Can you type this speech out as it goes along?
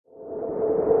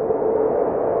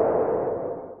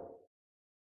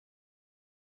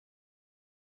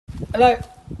Hello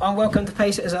and welcome to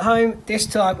Pacesetters at Home. This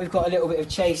time we've got a little bit of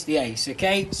chase the ace,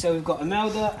 okay? So we've got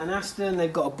Imelda and Aston,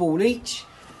 they've got a ball each,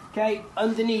 okay?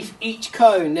 Underneath each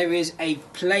cone there is a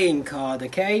playing card,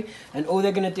 okay? And all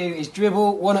they're going to do is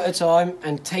dribble one at a time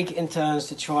and take it in turns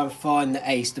to try and find the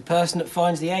ace. The person that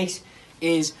finds the ace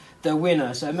is the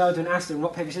winner. So Imelda and Aston,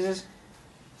 rock, paper, scissors.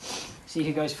 See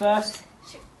who goes first.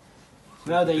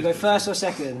 Imelda, you go first or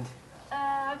second?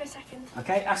 I'll go second.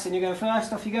 Okay, Aston, you're going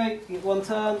first. Off you go. You get one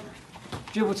turn.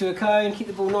 Dribble to a cone. Keep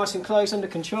the ball nice and close, under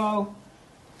control.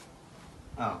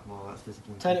 Oh, well, that's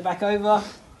disappointing. Turn it back over.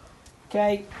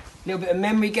 Okay. A little bit of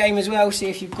memory game as well. See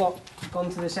if you've gone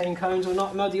to the same cones or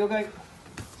not. Imelda, you'll go.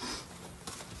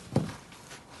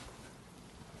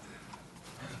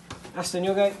 Aston,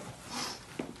 you'll go.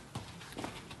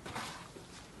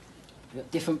 You've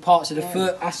got different parts of the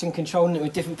foot. Aston controlling it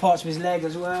with different parts of his leg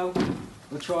as well.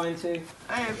 We're trying to.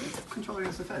 Controlling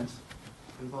its defence.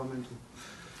 Environmental.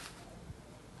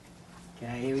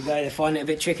 Okay, here we go. They find it a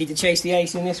bit tricky to chase the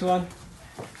ace in this one.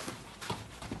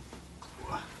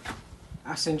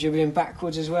 Aston dribbling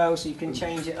backwards as well, so you can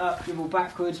change it up. Dribble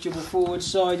backwards, dribble forwards,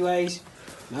 sideways.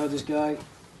 Imelda's go.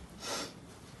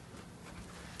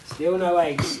 Still no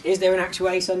ace. Is there an actual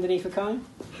ace underneath a cone?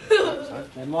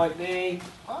 There might be.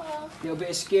 A little bit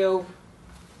of skill.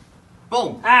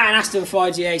 Boom! And Aston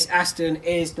finds the ace. Aston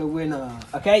is the winner.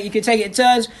 Okay, you can take it in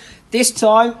turns. This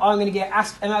time, I'm going to get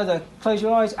Imelda, close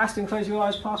your eyes. Aston, close your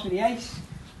eyes. Pass me the ace.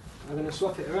 I'm going to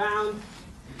swap it around.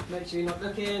 Make sure you're not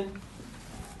looking.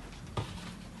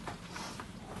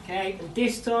 Okay, and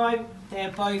this time,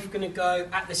 they're both going to go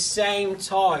at the same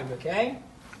time, okay?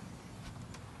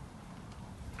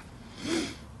 Just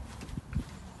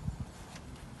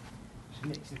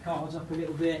mix the cards up a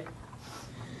little bit.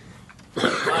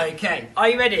 Okay, are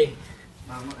you ready?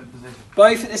 No, I'm not in position.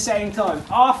 Both at the same time.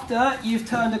 After you've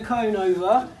turned the cone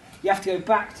over, you have to go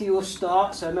back to your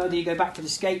start. So Imelda, you go back to the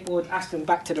skateboard, Aston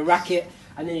back to the racket,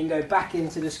 and then you can go back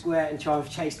into the square and try and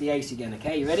chase the ace again.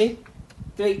 Okay, you ready?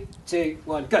 3, 2,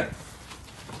 1, go.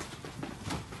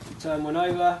 Turn one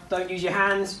over. Don't use your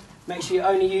hands. Make sure you're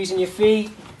only using your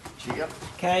feet.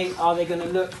 Okay, are they going to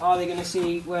look? Are they going to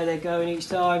see where they're going each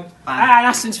time? And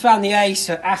Aston's found the ace,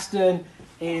 so Aston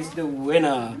is the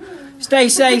winner. Stay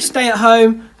safe, stay at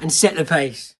home, and set the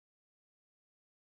pace.